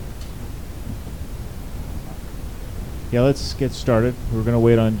Yeah, let's get started. We're going to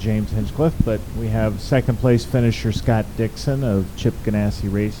wait on James Hinchcliffe, but we have second place finisher Scott Dixon of Chip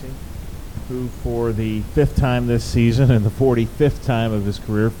Ganassi Racing, who for the fifth time this season and the 45th time of his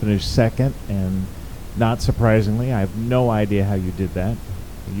career finished second. And not surprisingly, I have no idea how you did that.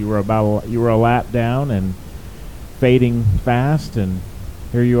 You were a lap down and fading fast, and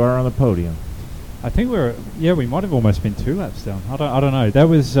here you are on the podium. I think we might have almost been 2 laps down. I don't know. That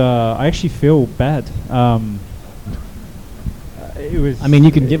was I actually feel bad. It was. I mean,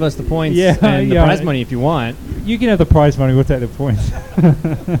 you can give us the points and the prize money if you want. You can have the prize money. We'll take the points.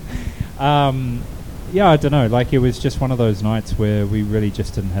 I don't know. Like, it was just one of those nights where we really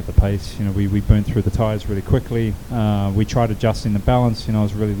just didn't have the pace. You know, we burned through the tires really quickly. We tried adjusting the balance. You know, I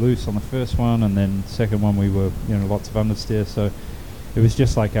was really loose on the first one, and then second one we were, lots of understeer. So it was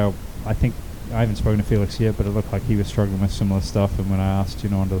just like I think I haven't spoken to Felix yet, but it looked like he was struggling with similar stuff. And when I asked,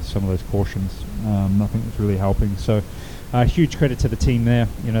 under some of those cautions, nothing was really helping. So huge credit to the team there.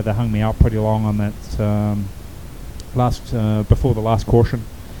 They hung me out pretty long on that before the last caution.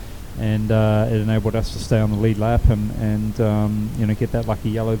 And it enabled us to stay on the lead lap and get that lucky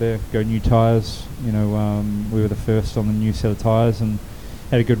yellow there, go new tyres. We were the first on the new set of tyres and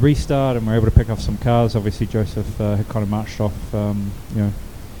had a good restart, and we were able to pick off some cars. Obviously, Joseph had kind of marched off,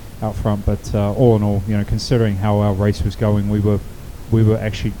 out front. But all in all, considering how our race was going, we were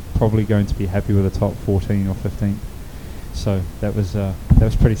actually probably going to be happy with the top 14 or 15. So that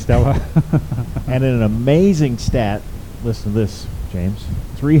was pretty stellar. And an amazing stat. Listen to this, James.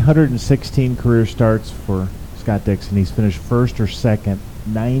 316 career starts for Scott Dixon. He's finished first or second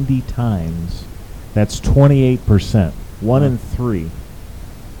 90 times. That's 28%. 1 in 3.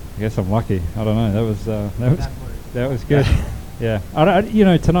 I guess I'm lucky. I don't know. That was good. Yeah.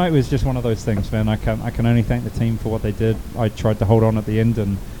 Tonight was just one of those things, man. I can only thank the team for what they did. I tried to hold on at the end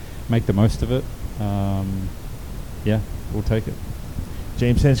and make the most of it. We'll take it.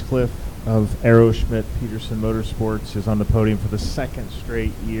 James Hinchcliffe of Arrow Schmidt Peterson Motorsports is on the podium for the second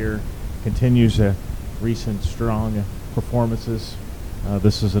straight year. Continues recent strong performances.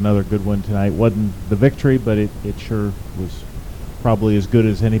 This is another good one tonight. Wasn't the victory, but it sure was probably as good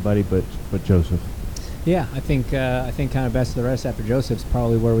as anybody but Joseph. Yeah, I think kind of best of the rest after Joseph's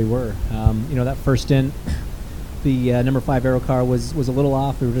probably where we were. That first stint, the number 5 Aero car was a little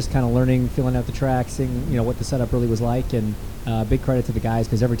off. We were just kind of learning, feeling out the track, seeing what the setup really was like, and big credit to the guys,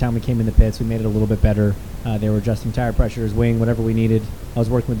 because every time we came in the pits, we made it a little bit better. They were adjusting tire pressures, wing, whatever we needed. I was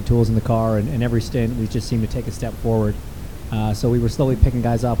working with the tools in the car, and every stint we just seemed to take a step forward. So we were slowly picking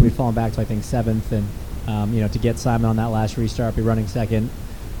guys up. We'd fallen back to I think 7th, and to get Simon on that last restart, be running second.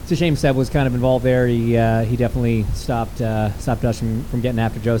 It's a shame Seb was kind of involved there. He definitely stopped us from getting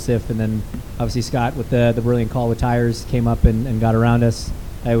after Joseph, and then obviously Scott with the brilliant call with tires came up and got around us.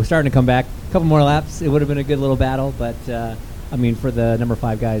 It was starting to come back. A couple more laps, it would have been a good little battle, but for the number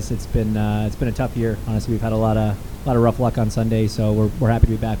 5 guys, it's been a tough year. Honestly, we've had a lot of rough luck on Sunday, so we're happy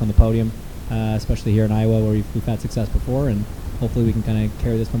to be back on the podium, especially here in Iowa where we've had success before, and hopefully we can kind of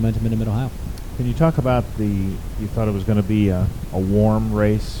carry this momentum into Mid-Ohio. Can you talk about you thought it was going to be a warm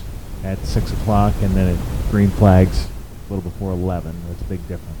race at 6 o'clock, and then it green flags a little before 11. That's a big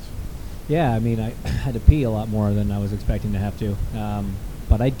difference. Yeah, I had to pee a lot more than I was expecting to have to,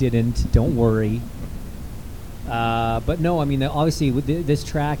 but I didn't. Don't worry. But no, obviously with this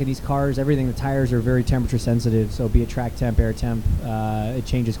track and these cars, everything, the tires are very temperature sensitive, so be it track temp, air temp, it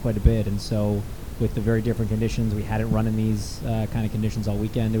changes quite a bit, and so with the very different conditions, we hadn't run in these kind of conditions all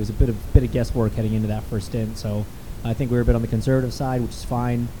weekend. It was a bit of guesswork heading into that first stint, so I think we were a bit on the conservative side, which is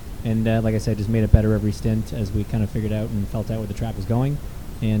fine, and like I said, just made it better every stint as we kind of figured out and felt out where the track was going,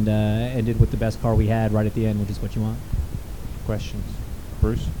 and ended with the best car we had right at the end, which is what you want. Questions?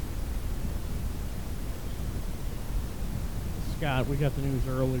 Bruce? Scott, we got the news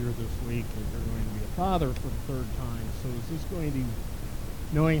earlier this week that you're going to be a father for the 3rd time, so is this going to,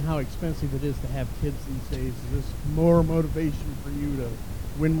 knowing how expensive it is to have kids these days, is this more motivation for you to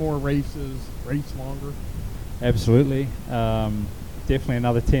win more races, race longer? Absolutely. Definitely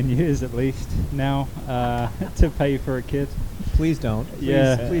another 10 years at least now to pay for a kid. Please don't.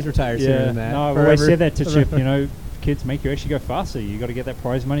 Please retire sooner than that. No, I've always said that to Chip. Kids make you actually go faster. You got to get that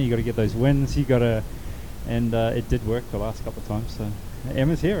prize money. You got to get those wins. You got to, and it did work the last couple of times. So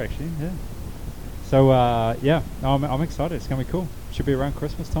Emma's here actually. Yeah. So I'm excited. It's gonna be cool. Should be around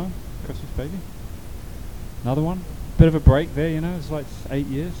Christmas time. Christmas baby. Another one. Bit of a break there. It's like 8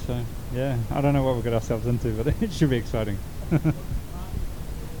 years. So yeah, I don't know what we got ourselves into, but it should be exciting.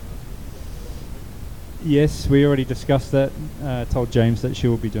 Yes, we already discussed that. Told James that she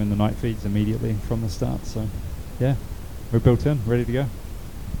will be doing the night feeds immediately from the start. So, yeah, we're built in, ready to go.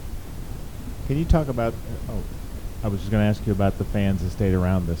 Can you talk about? I was just going to ask you about the fans that stayed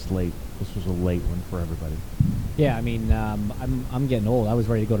around this late. This was a late one for everybody. Yeah, I mean, I'm getting old. I was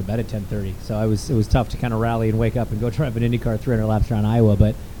ready to go to bed at 10:30, so it was tough to kind of rally and wake up and go drive an IndyCar 300 laps around Iowa.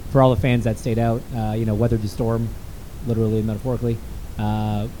 But for all the fans that stayed out, weathered the storm, literally and metaphorically,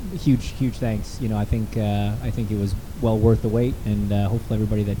 huge thanks. I think it was well worth the wait, and hopefully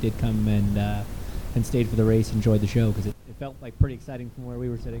everybody that did come and stayed for the race enjoyed the show, because it felt like pretty exciting from where we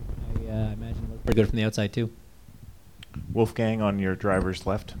were sitting. I imagine it looked pretty good from the outside too. Wolfgang on your driver's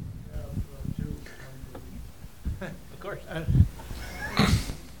left. Of course.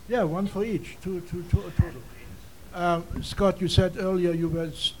 Yeah, one for each, two total. Scott, you said earlier you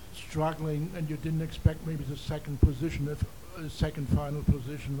were struggling and you didn't expect maybe the second final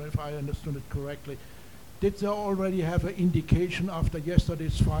position, if I understood it correctly. Did they already have an indication after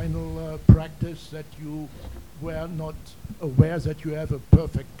yesterday's final practice that you were not aware that you have a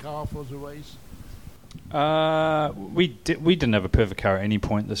perfect car for the race? We didn't have a perfect car at any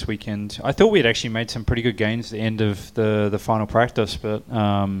point this weekend. I thought we had actually made some pretty good gains at the end of the final practice, but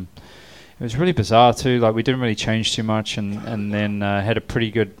it was really bizarre too. Like, we didn't really change too much, and then had a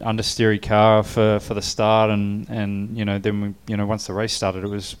pretty good understeery car for the start, and then we, once the race started, it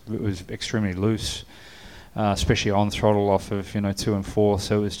was extremely loose. Especially on throttle off of 2 and 4,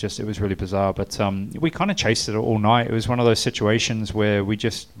 so it was really bizarre. But we kind of chased it all night. It was one of those situations where we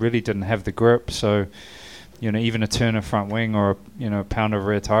just really didn't have the grip. So even a turn of front wing or a pound of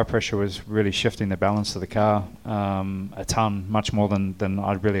rear tire pressure was really shifting the balance of the car a ton, much more than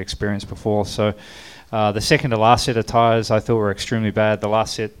I'd really experienced before. So the second to last set of tires I thought were extremely bad. The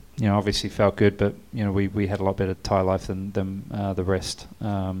last set obviously felt good, but we had a lot better tire life than the rest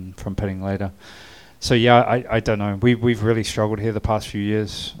from pitting later. So yeah, I don't know. We've really struggled here the past few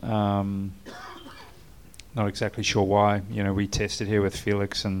years. Not exactly sure why. We tested here with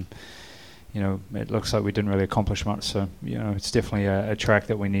Felix, and it looks like we didn't really accomplish much. So it's definitely a track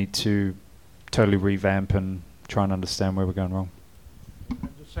that we need to totally revamp and try and understand where we're going wrong. And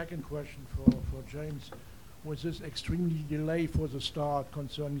the second question for James was this extremely delay for the start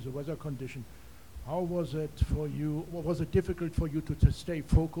concerning the weather condition. How was it for you? Was it difficult for you to stay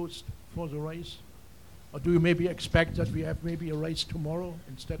focused for the race? Or do you maybe expect that we have maybe a race tomorrow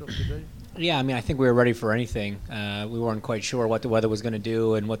instead of today? Yeah, I mean, I think we were ready for anything. We weren't quite sure what the weather was going to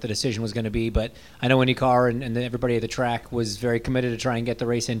do and what the decision was going to be, but I know IndyCar and everybody at the track was very committed to try and get the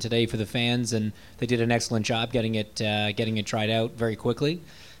race in today for the fans, and they did an excellent job getting it tried out very quickly.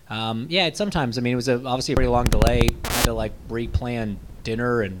 It sometimes, it was obviously a pretty long delay. I had to re-plan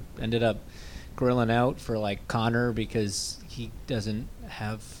dinner and ended up grilling out for Connor because he doesn't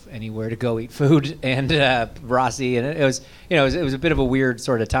have anywhere to go eat food, and Rossi, and it was a bit of a weird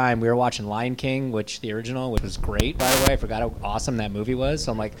sort of time. We were watching Lion King, which was great, by the way. I forgot how awesome that movie was,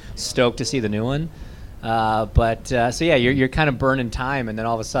 so I'm stoked to see the new one. You're kind of burning time, and then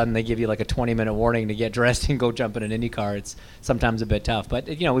all of a sudden they give you a 20-minute warning to get dressed and go jump in an IndyCar. It's sometimes a bit tough, but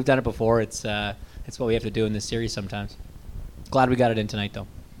we've done it before. It's what we have to do in this series sometimes. Glad we got it in tonight, though.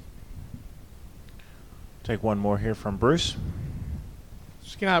 Take one more here from Bruce.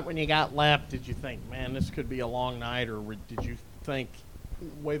 Scott, when you got lapped, did you think, man, this could be a long night, or did you think,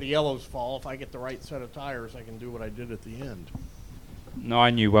 the way the yellows fall, if I get the right set of tires, I can do what I did at the end? No,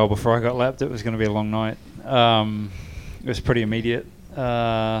 I knew well before I got lapped it was going to be a long night. It was pretty immediate.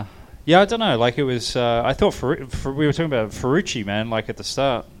 I don't know. It was. I thought we were talking about Ferrucci, man. At the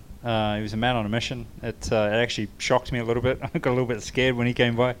start, he was a man on a mission. It actually shocked me a little bit. I got a little bit scared when he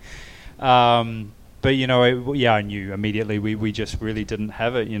came by. But I knew immediately we just really didn't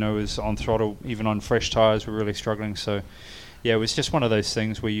have it. It was on throttle, even on fresh tires, we're really struggling. So, yeah, it was just one of those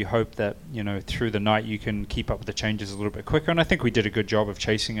things where you hope that through the night you can keep up with the changes a little bit quicker. And I think we did a good job of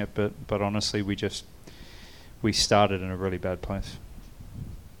chasing it. But honestly, we started in a really bad place.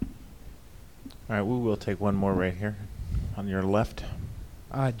 All right, we will take one more right here on your left.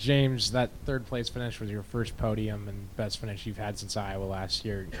 James, that third place finish was your first podium and best finish you've had since Iowa last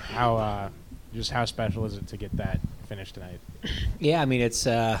year. How special is it to get that finish tonight? Yeah, it's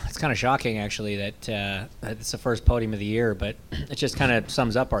kind of shocking actually that it's the first podium of the year, but it just kind of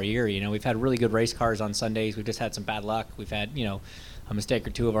sums up our year. We've had really good race cars on Sundays. We've just had some bad luck. We've had a mistake or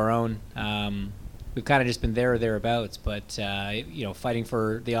two of our own. We've kind of just been there or thereabouts, but fighting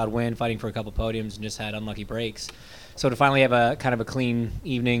for the odd win, fighting for a couple podiums, and just had unlucky breaks. So to finally have a kind of a clean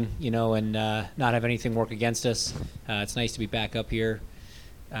evening, and not have anything work against us, it's nice to be back up here.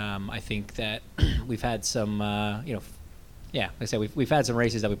 I think that we've had some, like I said, we've had some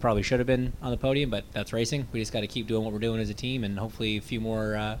races that we probably should have been on the podium, but that's racing. We just got to keep doing what we're doing as a team, and hopefully a few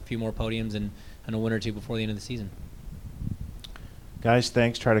more podiums and a win or two before the end of the season. Guys,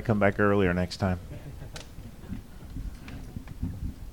 thanks. Try to come back earlier next time.